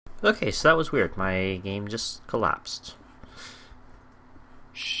Okay, so that was weird. My game just collapsed.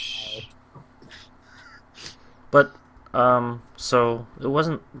 Shh. But, so it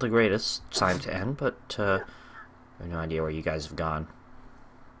wasn't the greatest time to end, but I have no idea where you guys have gone.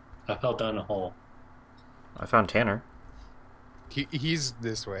 I fell down a hole. I found Tanner. He's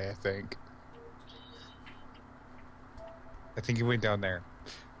this way, I think. I think he went down there.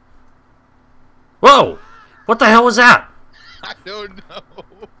 Whoa! What the hell was that? I don't know.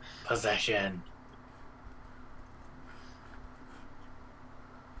 Possession.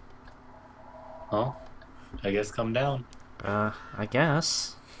 Huh? I guess come down. I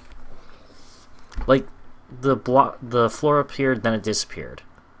guess. Like, the floor appeared, then it disappeared.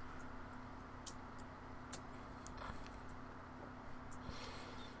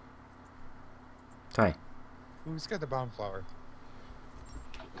 Hi. Who's got the bomb flower?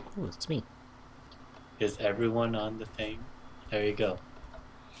 Ooh, it's me. Is everyone on the thing? There you go.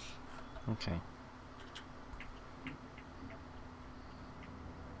 Okay.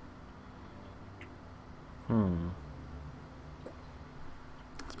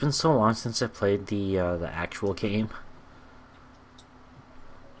 It's been so long since I played the actual game.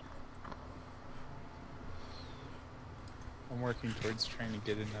 I'm working towards trying to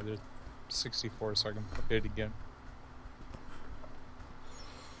get another 64 so I can play it again.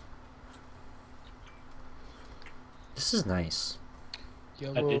 This is nice. I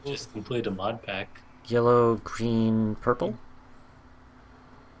Yellow. did just complete a mod pack. Yellow, green, purple.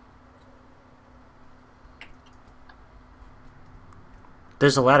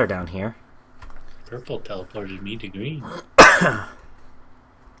 There's a ladder down here. Purple teleported me to green.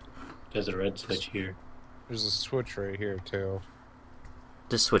 There's a red switch here. There's a switch right here too.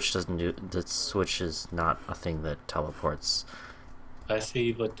 This switch doesn't do. This switch is not a thing that teleports. I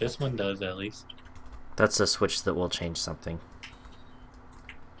see what this one does at least. That's a switch that will change something.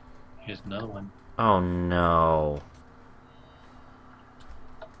 Here's another one. Oh no.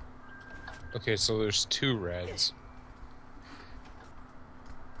 Okay, so there's two reds.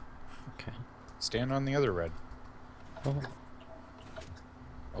 Okay. Stand on the other red. Oh.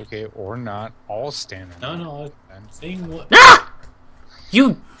 Okay, or not. All stand on No, the no, red. I'm seeing what Ah!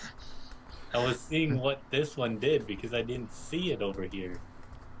 You. I was seeing what this one did because I didn't see it over here.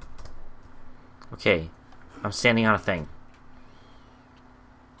 Okay. I'm standing on a thing.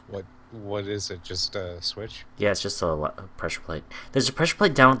 What is it? Just a switch? Yeah, it's just a pressure plate. There's a pressure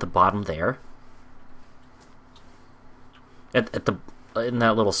plate down at the bottom there. At the in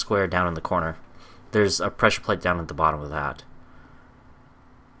that little square down in the corner. There's a pressure plate down at the bottom of that.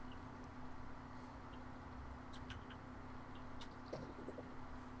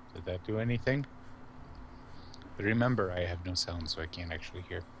 Did that do anything? But remember, I have no sound, so I can't actually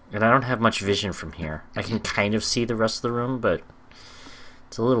hear. And I don't have much vision from here. I can kind of see the rest of the room, but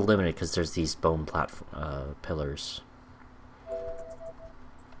it's a little limited because there's these bone pillars.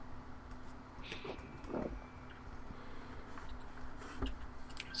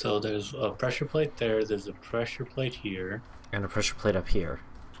 So there's a pressure plate there, there's a pressure plate here. And a pressure plate up here.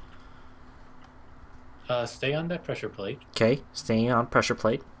 Stay on that pressure plate. Okay, staying on pressure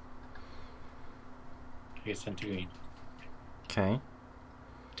plate. Get sent to green. Okay.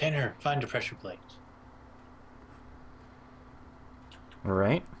 Tanner, find the pressure plate.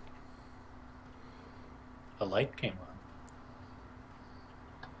 Alright. A light came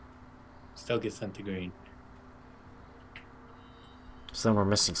on. Still get sent to green. So then we're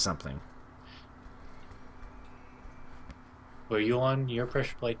missing something. Were you on your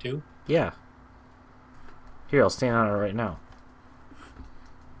pressure plate too? Yeah. Here, I'll stand on it right now.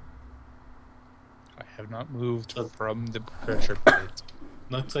 I have not moved from the pressure plate.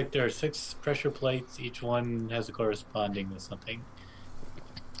 Looks like there are 6 pressure plates. Each one has a corresponding with something.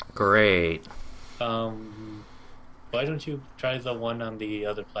 Great. Why don't you try the one on the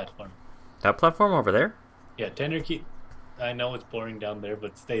other platform? That platform over there? Yeah, Tanner, I know it's boring down there,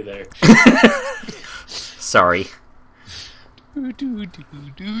 but stay there. Sorry. Do, do, do,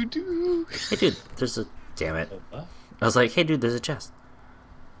 do, do. Hey dude, there's a... Damn it. What? I was like, hey dude, there's a chest.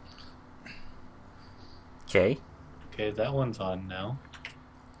 Okay. Okay, that one's on now.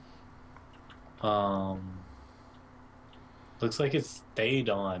 Looks like it stayed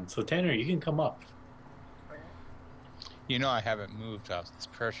on. So Tanner, you can come up. You know I haven't moved off this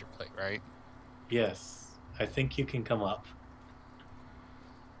pressure plate, right? Yes, I think you can come up.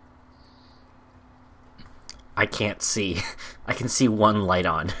 I can't see. I can see one light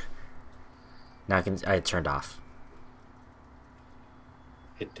on. Now I turned off.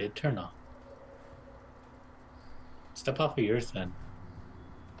 It did turn off. Step off of yours then.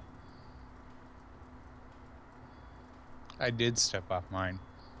 I did step off mine.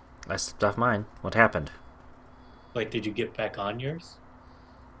 I slipped off mine. What happened? Wait, did you get back on yours?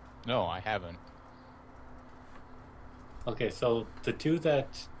 No, I haven't. Okay, so the two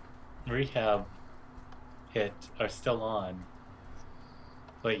that Rehab hit are still on.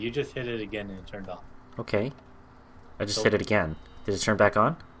 Wait, you just hit it again and it turned off. Okay. I just So- hit it again. Did it turn back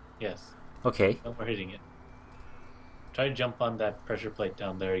on? Yes. Okay. No more hitting it. Try to jump on that pressure plate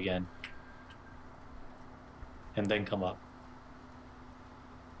down there again. And then come up.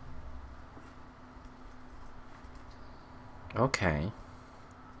 Okay.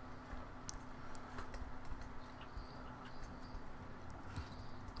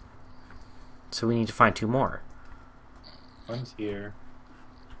 So we need to find two more. One's here.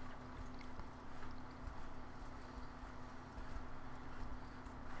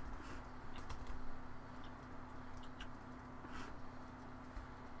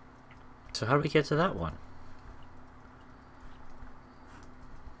 So how do we get to that one?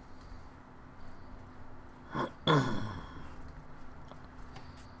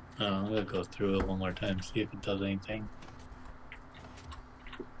 I'm gonna go through it one more time, see if it does anything.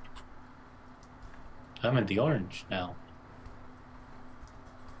 I'm in the orange now.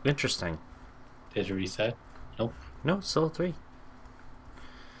 Interesting. Did it reset? Nope. No, still 3.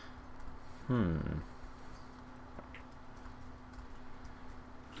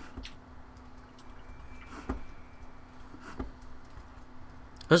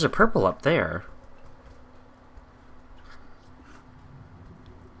 There's a purple up there.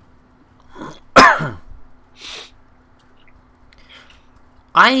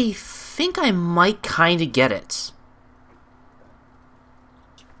 I think I might kind of get it.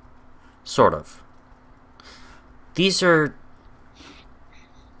 Sort of. These are...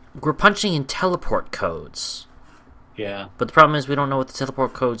 We're punching in teleport codes. Yeah. But the problem is we don't know what the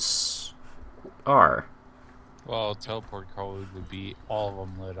teleport codes are. Well, teleport code would be all of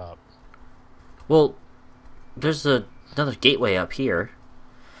them lit up. Well, there's another gateway up here.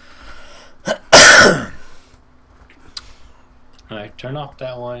 Alright, turn off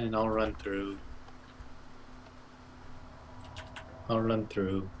that one and I'll run through. I'll run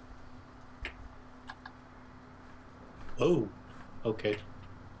through. Oh, okay.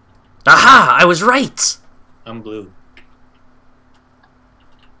 Aha! I was right! I'm blue.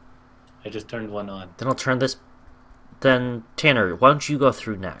 I just turned one on. Then I'll turn this... Then, Tanner, why don't you go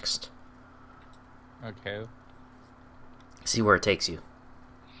through next? Okay. See where it takes you.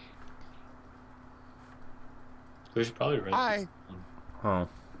 We should probably run Hi. this one. Oh.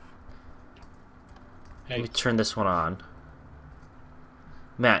 Let Hey, me turn this one on.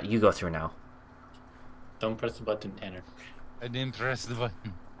 Matt, you go through now. don't press the button, Tanner. I didn't press the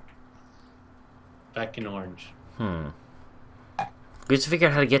button. Back in orange. We have to figure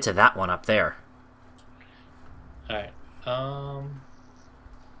out how to get to that one up there. Alright.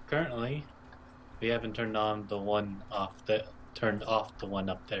 Currently, we haven't turned on the one off that turned off the one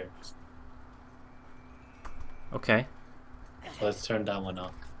up there. Okay. So let's turn that one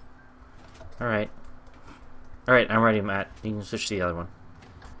off. Alright. Alright, I'm ready, Matt. You can switch to the other one.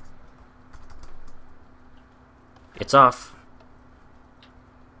 It's off.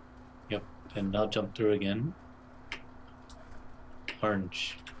 Yep. And I'll jump through again.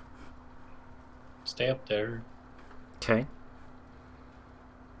 Orange. Stay up there. Okay.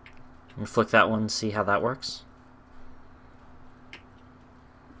 And flick that one, see how that works.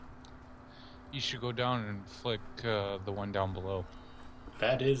 You should go down and flick the one down below.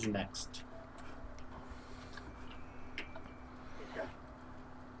 That is next.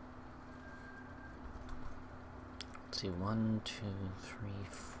 Let's see, 1, 2, 3,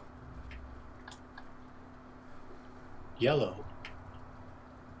 4. Yellow.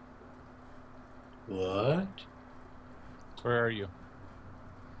 What? Where are you?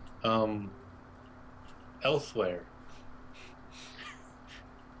 Elsewhere.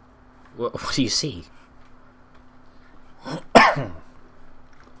 What do you see?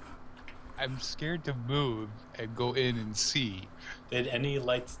 I'm scared to move and go in and see. Did any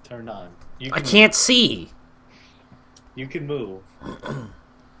lights turn on? You I can't see! You can move.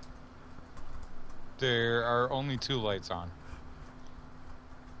 There are only 2 lights on.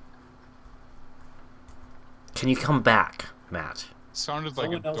 Can you come back, Matt? Sounded like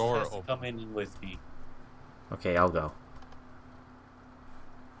Someone a else door has to open. come in with me. Okay, I'll go.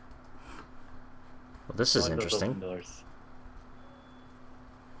 Well, this is Someone goes open interesting. doors.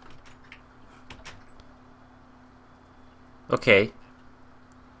 Okay.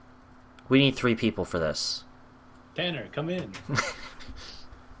 We need 3 people for this. Tanner, come in.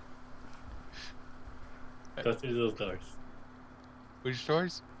 Go through those doors. Which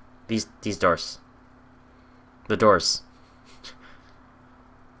doors? These doors. The doors.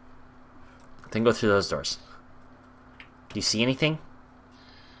 Then go through those doors. Do you see anything?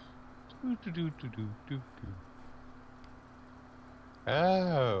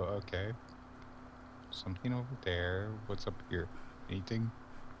 Oh, okay. Something over there. What's up here? Anything?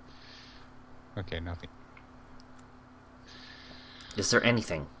 Okay, nothing. Is there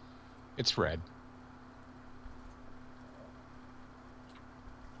anything? It's red.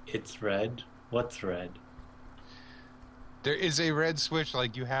 It's red? What's red? There is a red switch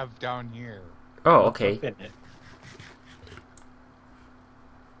like you have down here. Oh, okay. Open it.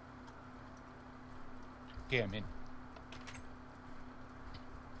 Okay, I'm in.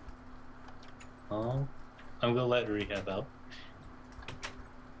 Oh, I'm gonna let Rehab out.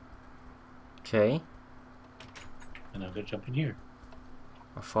 Okay. And I'm gonna jump in here.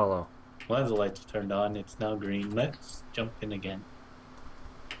 I'll follow. One of the lights turned on, it's now green. Let's jump in again.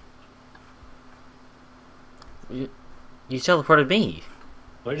 You teleported me.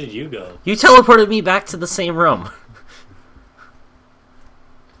 Where did you go? You teleported me back to the same room.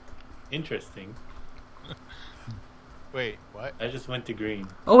 Interesting. Wait, what? I just went to green.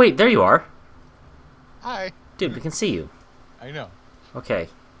 Oh wait, there you are. Hi. Dude, we can see you. I know. Okay,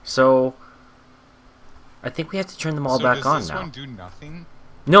 so I think we have to turn them all back does on this now. one do nothing?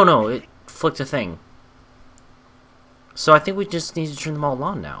 No, it flicked a thing. So I think we just need to turn them all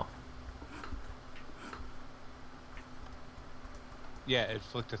on now. Yeah, it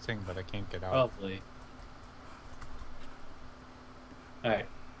flicked a thing, but I can't get out. Probably. Alright,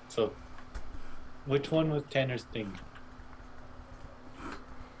 so which one was Tanner's thing?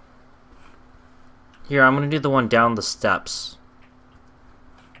 Here, I'm gonna do the one down the steps.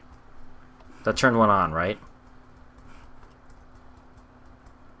 That turned one on, right?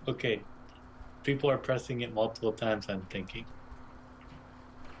 Okay. People are pressing it multiple times, I'm thinking.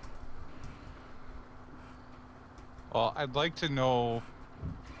 Well, I'd like to know...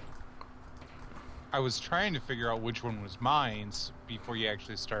 I was trying to figure out which one was mine before you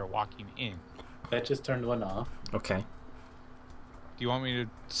actually started walking in. That just turned one off. Okay. Do you want me to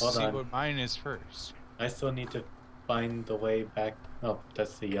Hold see on. what mine is first? I still need to find the way back. Oh,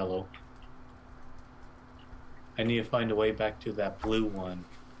 that's the yellow. I need to find a way back to that blue one.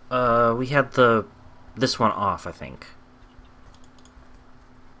 We had this one off, I think.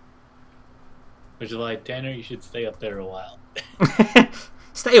 Which is like, Tanner, you should stay up there a while.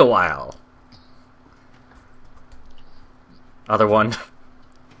 Stay a while. Other one.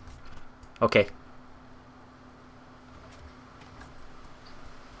 Okay.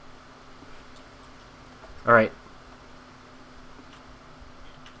 Alright.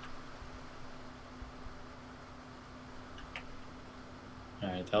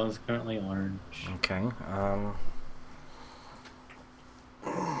 Alright, that one's currently orange. Okay. I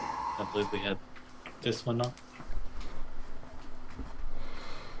believe we had this one off.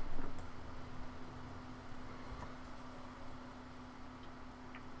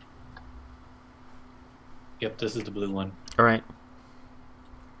 Yep, this is the blue one. Alright.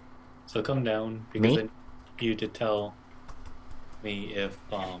 So come down because Me? I need you to tell me if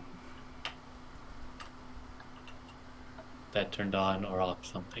that turned on or off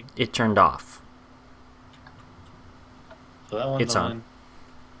something. It turned off. So that one's It's on.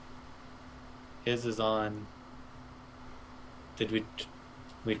 His is on. Did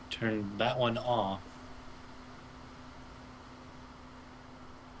we turn that one off?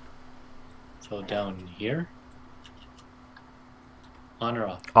 So down here? On or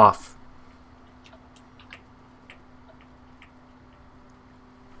off? Off.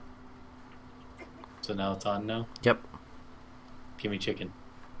 So now it's on now? Yep. Give me chicken.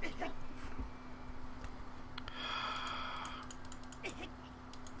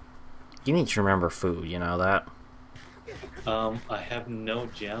 You need to remember food, you know that? I have no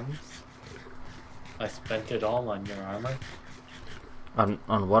gems. I spent it all on your armor.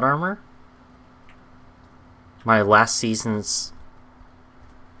 On what armor? My last season's...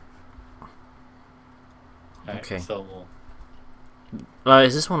 Alright, Okay. so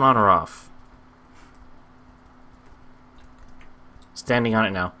is this one on or off? Standing on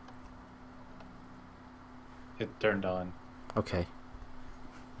it now. it turned on. Okay.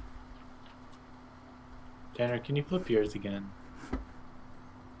 Tanner, can you flip yours again?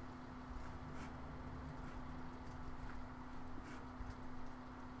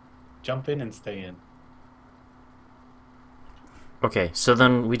 Jump in and stay in. Okay, so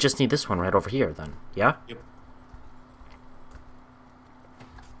then we just need this one right over here then. Yeah? Yep.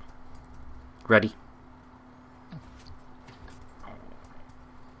 Ready?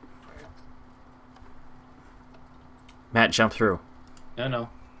 Matt, jump through. No.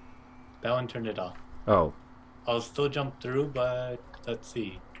 That one turned it off. Oh. I'll still jump through, but let's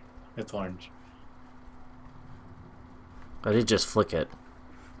see. It's orange. I did just flick it.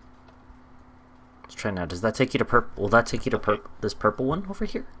 Let's try now. Does that take you to purple? Will that take you to this purple one over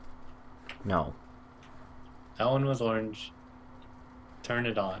here? No. That one was orange. Turn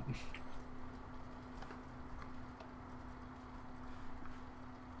it on.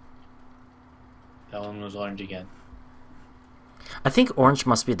 That one was orange again. I think orange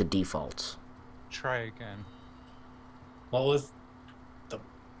must be the default. Try again. What was the...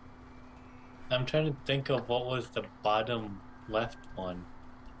 I'm trying to think of what was the bottom left one.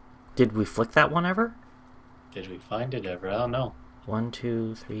 Did we flick that one ever? Did we find it ever? I don't know. 1,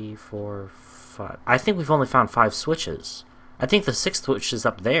 2, 3, 4, 5. I think we've only found 5 switches. I think the 6th switch is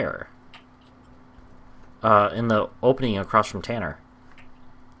up there. In the opening across from Tanner.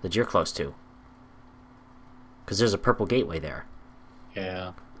 That you're close to. Because there's a purple gateway there.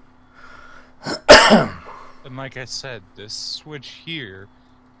 Yeah. And like I said, this switch here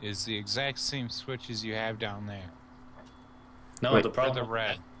is the exact same switches you have down there. No, Wait, the problem... The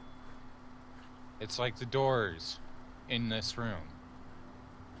red. It's like the doors in this room.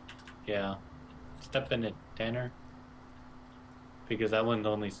 Yeah. Step in it, Tanner. Because that one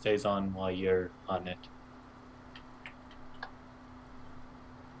only stays on while you're on it.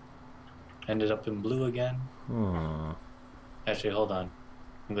 Ended up in blue again. Actually, hold on.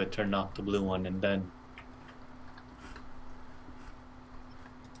 I'm going to turn off the blue one and then...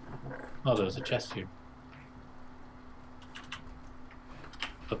 Oh, there's a chest here.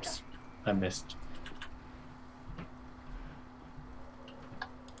 Oops. I missed.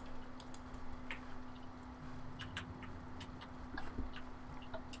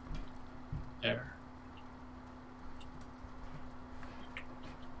 There.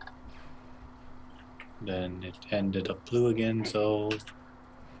 Then it ended up blue again, so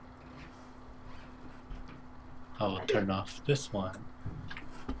I'll turn off this one.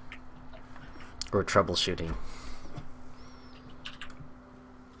 Or troubleshooting.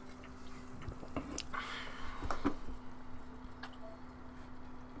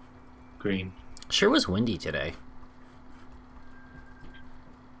 Green. Sure was windy today.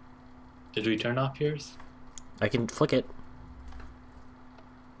 Did we turn off yours? I can flick it.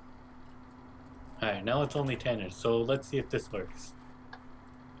 Alright, now it's only Tanner, so let's see if this works.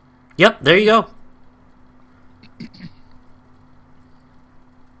 Yep, there you go.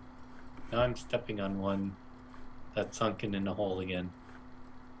 Now I'm stepping on one that's sunken in a hole again.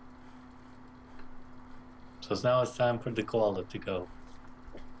 So now it's time for the koala to go.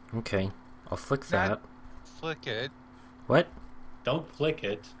 Okay, I'll flick that. Flick it. What? Don't flick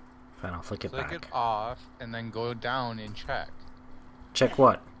it. Fine, I'll flick it Flick back. it off, and then go down and check. Check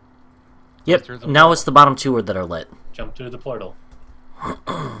what? Yep, Through the now portal. it's the bottom 2 that are lit. Jump through the portal.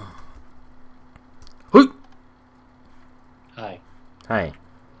 Hoi! Hi. Hi.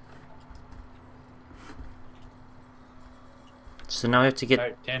 So now we have to get...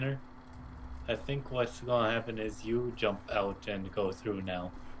 Alright, Tanner. I think what's gonna happen is you jump out and go through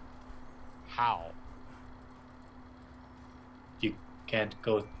now. How? You can't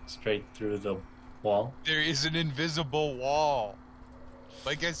go straight through the wall. There is an invisible wall.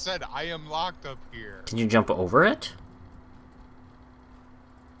 Like I said, I am locked up here. Can you jump over it?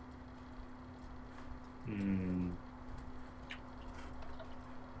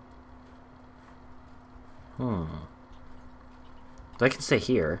 I can stay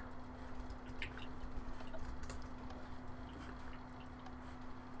here.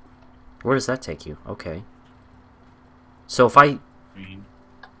 Where does that take you? Okay. So if I... Green.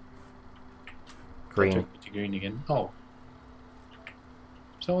 Green. That took me to green again. Oh.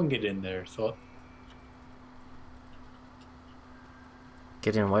 Someone get in there, so...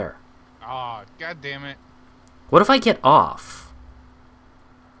 Get in where? Ah, god damn it. What if I get off?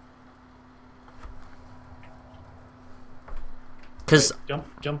 Because...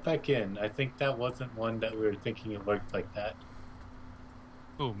 Jump back in. I think that wasn't one that we were thinking it worked like that.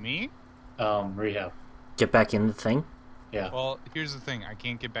 Who, me? Rehab. Get back in the thing? Yeah. Well, here's the thing. I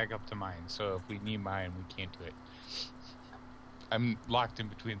can't get back up to mine, so if we need mine, we can't do it. I'm locked in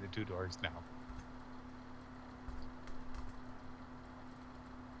between the two doors now.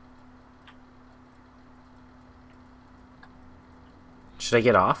 Should I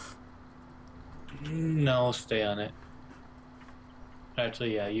get off? No, stay on it.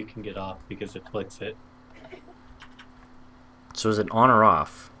 Actually, yeah, you can get off because it flicks it. So is it on or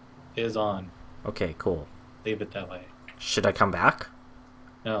off? It is on. Okay, cool. Leave it that way. Should I come back?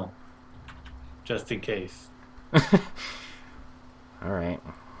 No. Just in case. Alright.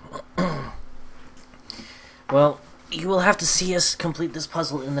 Well, you will have to see us complete this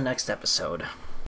puzzle in the next episode.